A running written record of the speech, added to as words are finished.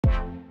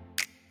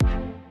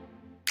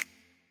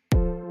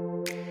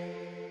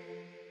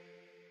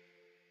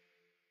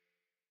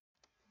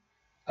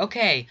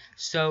Okay,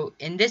 so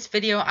in this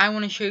video I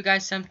want to show you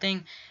guys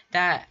something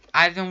that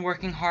I've been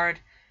working hard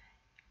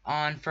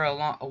on for a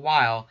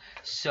while.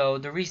 So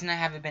the reason I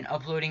haven't been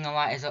uploading a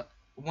lot is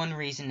one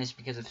reason is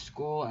because of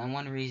school, and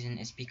one reason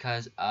is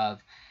because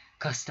of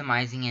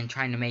customizing and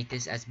trying to make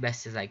this as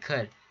best as I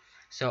could.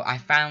 So I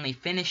finally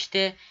finished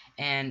it,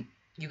 and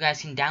you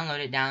guys can download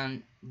it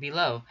down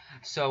below.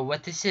 So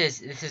what this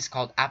is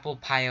called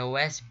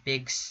ApplePiOS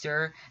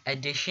BigSur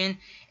Edition,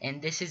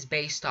 and this is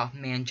based off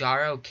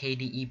Manjaro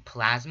KDE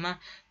Plamsa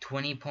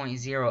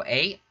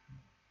 20.08.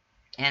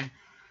 And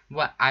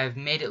what I've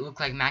made it look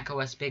like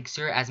macOS Big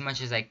Sur as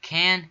much as I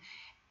can,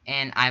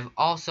 and I've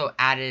also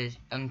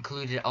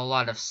included a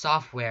lot of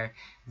software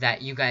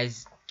that you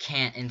guys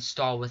can't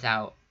install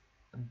without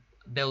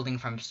building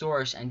from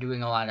source and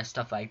doing a lot of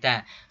stuff like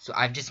that. So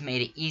I've just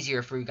made it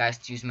easier for you guys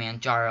to use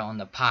Manjaro on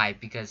the Pi,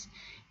 because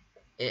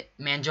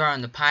Manjaro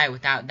on the Pi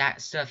without that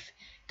stuff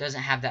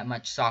doesn't have that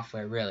much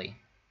software really.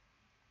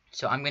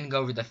 So I'm gonna go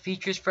over the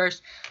features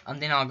first,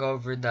 and then I'll go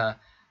over the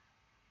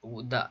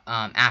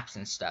apps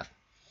and stuff.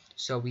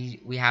 So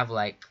we have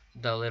like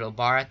the little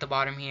bar at the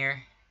bottom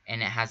here,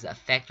 and it has the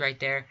effect right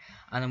there.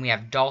 And then we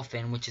have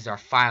Dolphin, which is our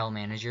file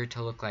manager,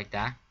 to look like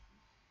that.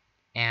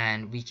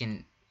 And we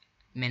can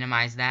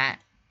minimize that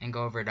and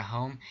go over to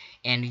home.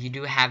 And you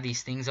do have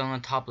these things on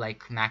the top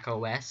like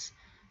macOS,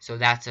 so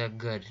that's a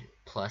good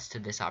plus to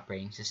this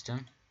operating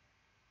system.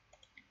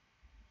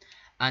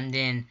 And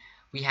then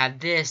we have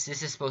this is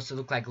supposed to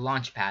look like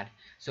Launchpad.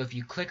 So if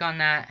you click on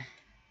that,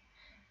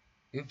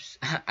 oops,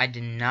 I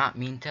did not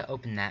mean to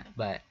open that,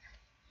 but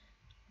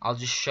I'll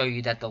just show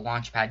you that the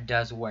Launchpad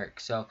does work.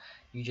 So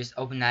you just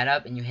open that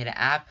up and you hit an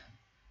app,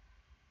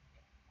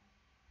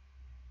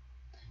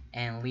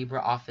 and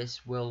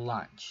LibreOffice will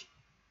launch.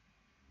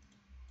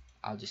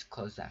 I'll just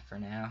close that for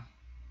now.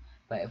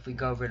 But if we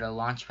go over to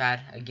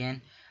Launchpad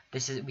again,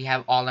 we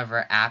have all of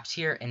our apps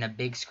here in a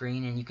big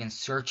screen, and you can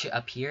search it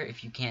up here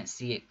if you can't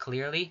see it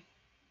clearly.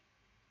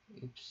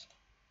 Oops,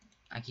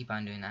 I keep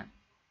on doing that.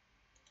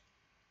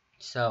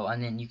 So,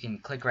 and then you can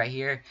click right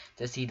here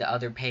to see the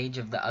other page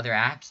of the other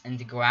apps, and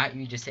to go out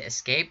you just hit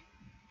escape,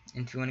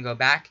 and if you want to go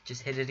back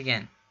just hit it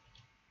again.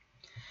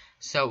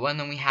 So, and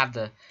then we have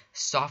the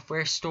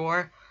software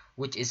store,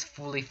 which is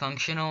fully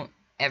functional.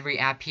 Every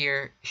app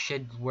here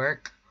should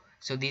work.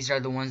 So these are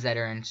the ones that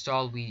are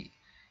installed.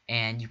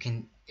 And you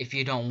can, if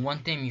you don't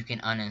want them, you can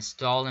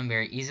uninstall them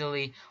very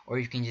easily, or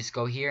you can just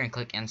go here and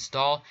click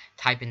install,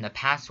 type in the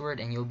password,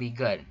 and you'll be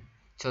good.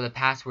 So the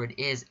password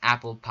is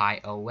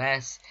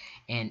ApplePiOS,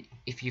 and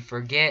if you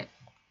forget,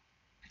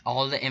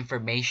 all the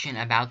information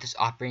about this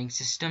operating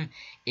system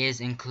is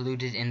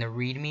included in the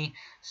README.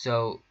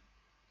 So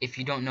if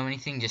you don't know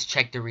anything, just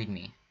check the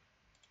README.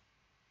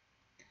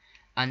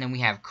 And then we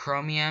have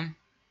Chromium,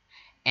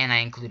 and I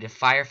included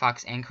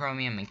Firefox and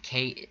Chromium, and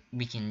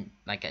we can,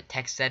 like a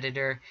text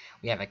editor.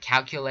 We have a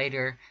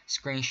calculator,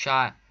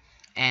 screenshot,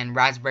 and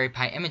Raspberry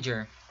Pi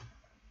Imager,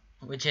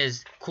 which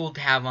is cool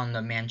to have on the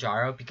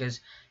Manjaro,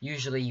 because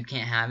usually you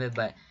can't have it,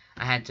 but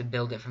I had to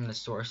build it from the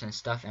source and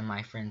stuff, and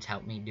my friends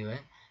helped me do it,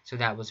 so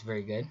that was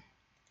very good.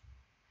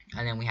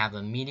 And then we have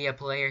a media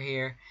player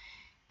here,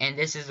 and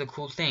this is the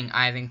cool thing.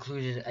 I've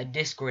included a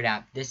Discord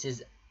app. This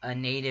is a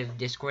native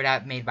Discord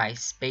app made by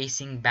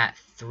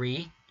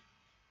SpacingBat3.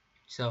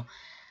 So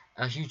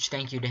a huge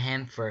thank you to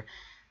him for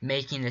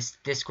making this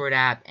Discord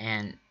app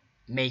and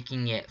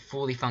making it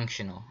fully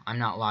functional. I'm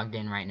not logged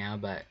in right now,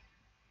 but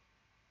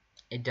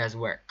it does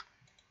work.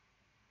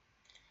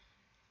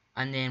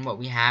 And then what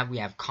we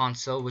have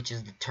console, which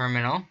is the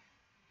terminal.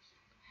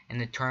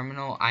 And the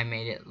terminal, I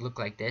made it look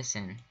like this,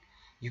 and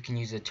you can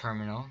use a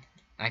terminal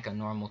like a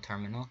normal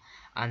terminal.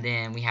 And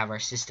then we have our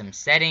system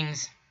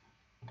settings.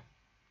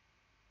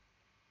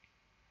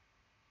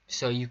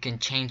 So you can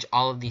change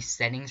all of these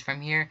settings from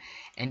here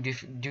and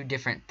do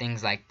different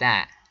things like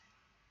that.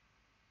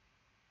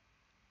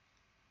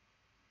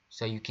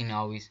 So you can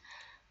always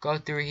go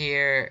through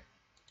here,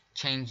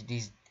 change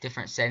these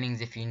different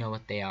settings if you know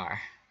what they are.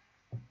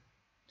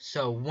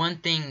 So one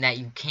thing that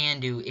you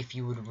can do if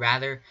you would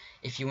rather,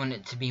 if you want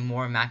it to be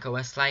more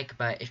macOS like,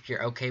 but if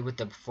you're okay with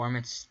the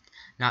performance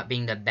not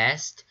being the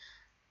best,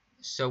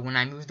 so when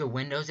I move the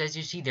windows, as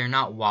you see, they're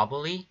not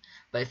wobbly.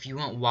 But if you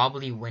want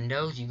wobbly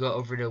windows, you go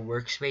over to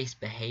Workspace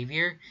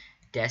Behavior,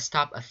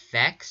 Desktop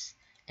Effects,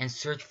 and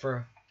search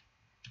for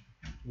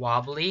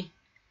wobbly.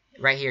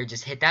 Right here,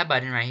 just hit that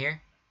button right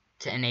here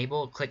to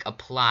enable, click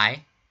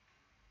Apply.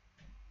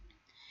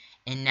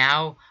 And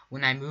now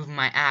when I move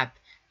my app,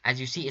 as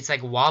you see, it's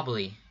like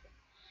wobbly.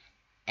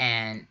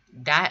 And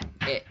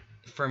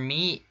for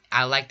me,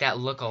 I like that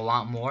look a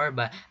lot more,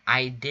 but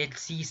I did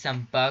see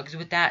some bugs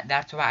with that.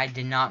 That's why I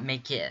did not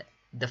make it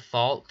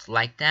default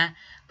like that.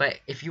 But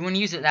if you want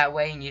to use it that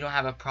way and you don't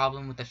have a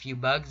problem with a few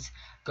bugs,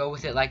 go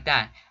with it like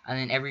that. And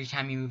then every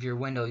time you move your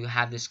window, you'll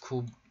have this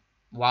cool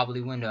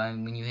wobbly window,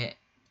 and when you hit,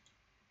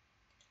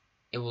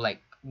 it will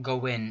like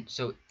go in.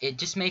 So it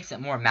just makes it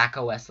more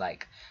macOS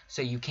like.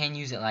 So you can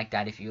use it like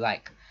that if you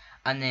like.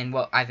 And then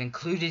what I've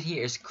included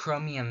here is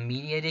Chromium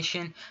Media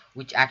Edition,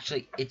 which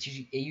actually it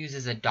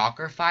uses a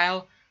Docker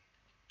file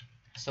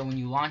So when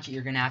you launch it,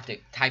 you're going to have to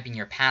type in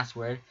your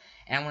password.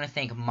 And I want to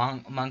thank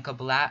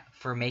Monkablat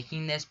for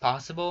making this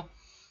possible.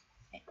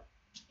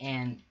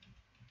 And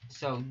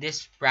so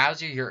this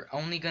browser you're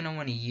only going to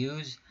want to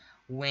use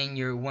when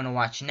you want to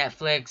watch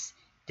Netflix,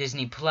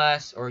 Disney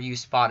Plus, or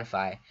use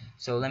Spotify.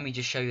 So let me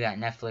just show you that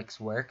Netflix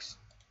works.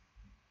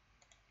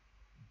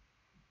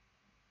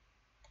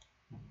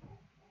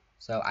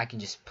 So I can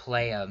just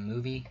play a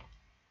movie.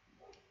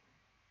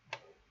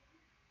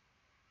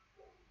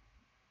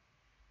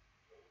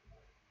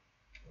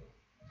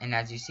 And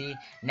as you see,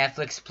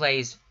 Netflix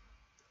plays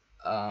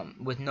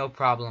with no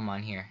problem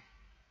on here.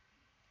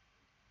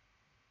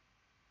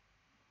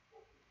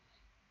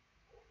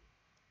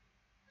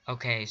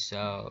 Okay,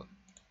 so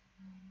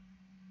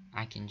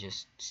I can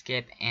just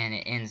skip and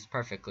it ends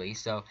perfectly.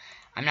 So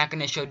I'm not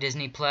going to show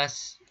Disney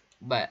Plus,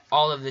 but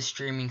all of the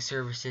streaming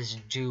services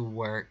do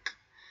work.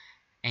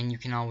 And you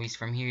can always,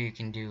 from here, you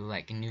can do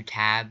like a new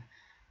tab.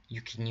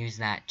 You can use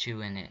that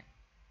too in it.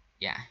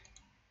 Yeah.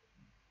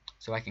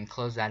 So I can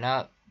close that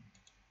up.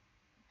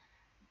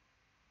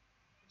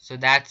 So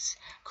that's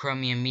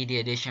Chromium Media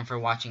Edition for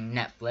watching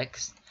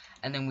Netflix.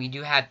 And then we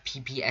do have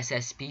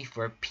PPSSPP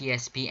for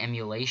PSP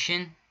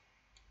emulation.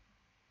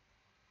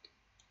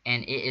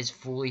 And it is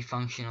fully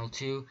functional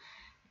too.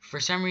 For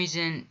some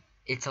reason,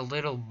 it's a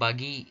little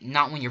buggy.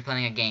 Not when you're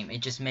playing a game.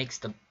 It just makes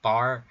the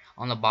bar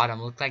on the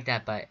bottom look like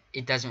that, but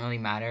it doesn't really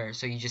matter.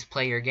 So you just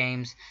play your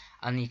games,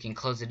 and then you can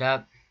close it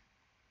up,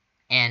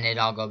 and it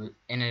all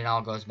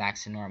goes back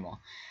to normal.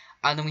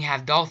 And then we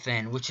have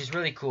Dolphin, which is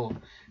really cool.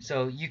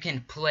 So you can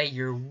play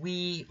your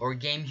Wii or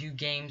GameCube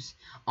games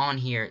on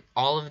here.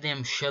 All of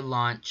them should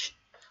launch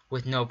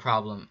with no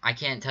problem. I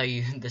can't tell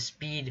you the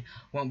speed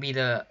won't be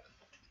the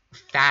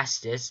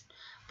fastest,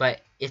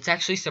 but it's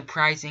actually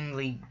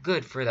surprisingly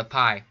good for the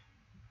Pi.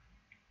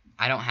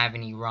 I don't have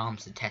any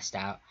ROMs to test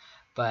out,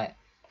 but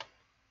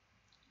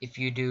if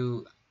you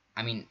do,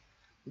 I mean,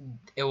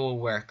 it will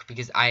work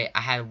because I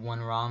had one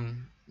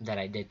ROM that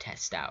I did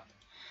test out.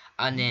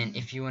 And then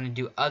if you want to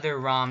do other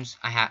ROMs,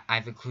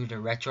 I've included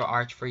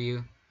RetroArch for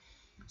you,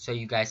 so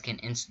you guys can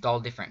install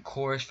different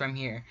cores from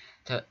here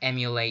to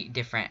emulate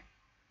different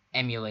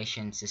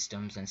emulation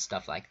systems and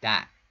stuff like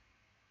that.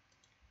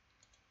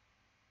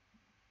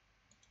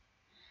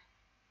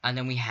 And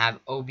then we have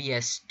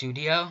OBS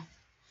Studio,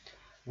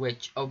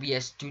 which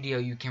OBS Studio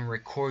you can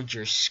record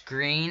your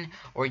screen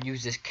or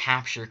use this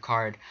capture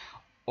card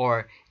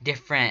or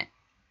different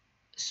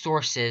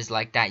sources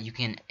like that. You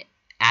can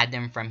add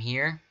them from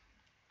here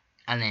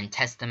and then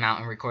test them out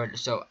and record.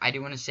 So I do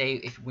want to say,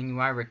 if when you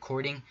are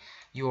recording,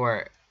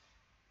 your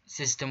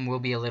system will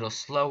be a little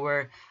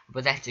slower,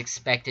 but that's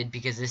expected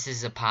because this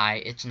is a Pi.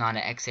 It's not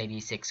an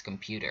x86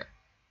 computer.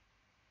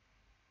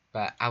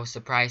 But I was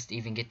surprised to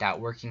even get that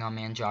working on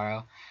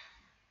Manjaro.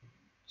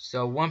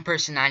 So one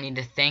person I need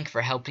to thank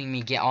for helping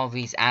me get all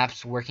these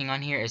apps working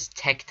on here is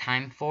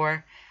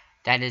TechTime4.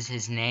 That is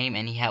his name,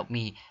 and he helped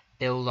me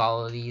build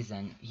all of these,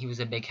 and he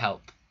was a big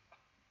help.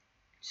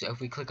 So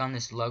if we click on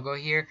this logo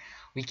here,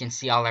 we can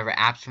see all of our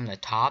apps from the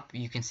top.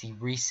 You can see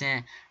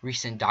recent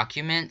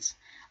documents,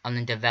 and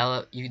then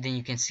then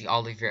you can see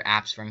all of your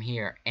apps from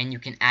here, and you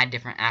can add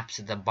different apps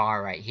to the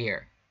bar right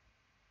here.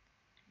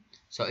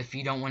 So if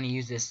you don't want to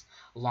use this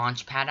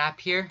Launchpad app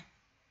here,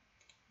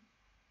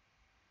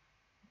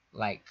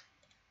 like,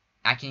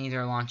 I can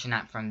either launch an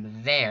app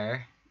from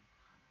there,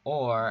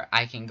 or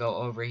I can go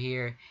over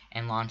here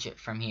and launch it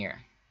from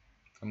here,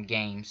 from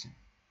games.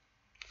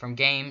 From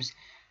games,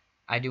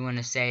 I do want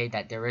to say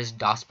that there is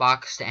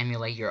DOSBox to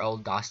emulate your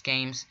old DOS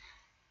games.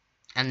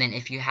 And then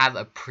if you have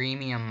a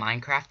premium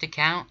Minecraft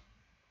account,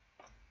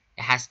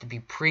 it has to be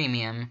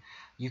premium.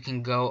 You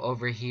can go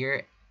over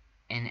here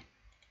and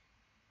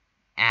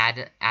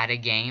add a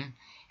game,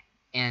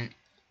 and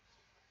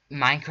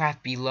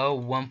Minecraft below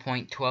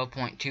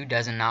 1.12.2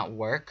 does not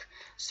work,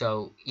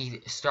 so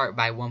start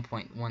by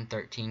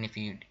 1.113 if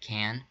you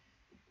can,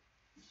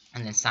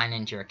 and then sign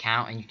into your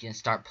account, and you can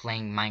start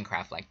playing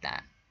Minecraft like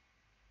that.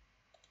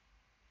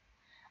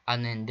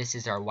 And then this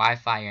is our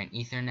Wi-Fi and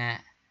Ethernet.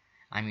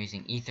 I'm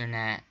using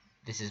Ethernet.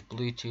 This is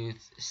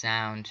Bluetooth,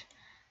 sound,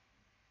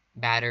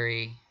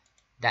 battery.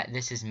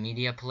 This is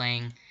media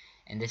playing,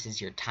 and this is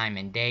your time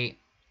and date.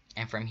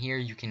 And from here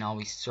you can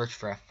always search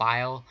for a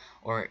file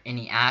or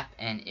any app,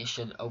 and it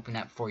should open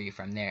up for you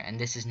from there. And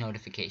this is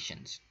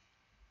notifications.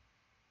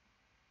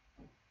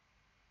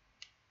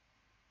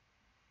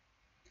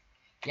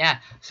 Yeah,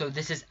 so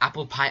this is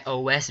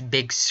ApplePiOS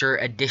BigSur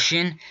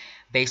Edition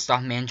based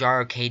off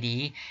Manjaro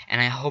KDE,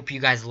 and I hope you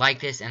guys like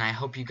this, and I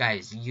hope you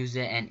guys use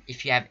it. And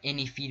if you have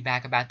any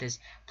feedback about this,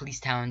 please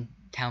tell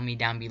me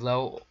down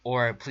below,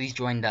 or please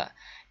join the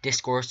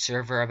Discord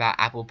server about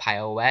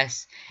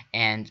ApplePiOS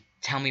and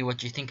tell me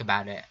what you think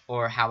about it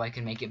or how I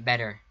can make it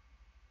better.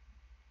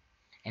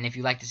 And if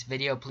you like this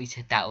video, please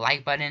hit that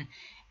like button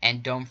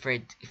and don't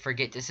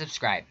forget to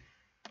subscribe.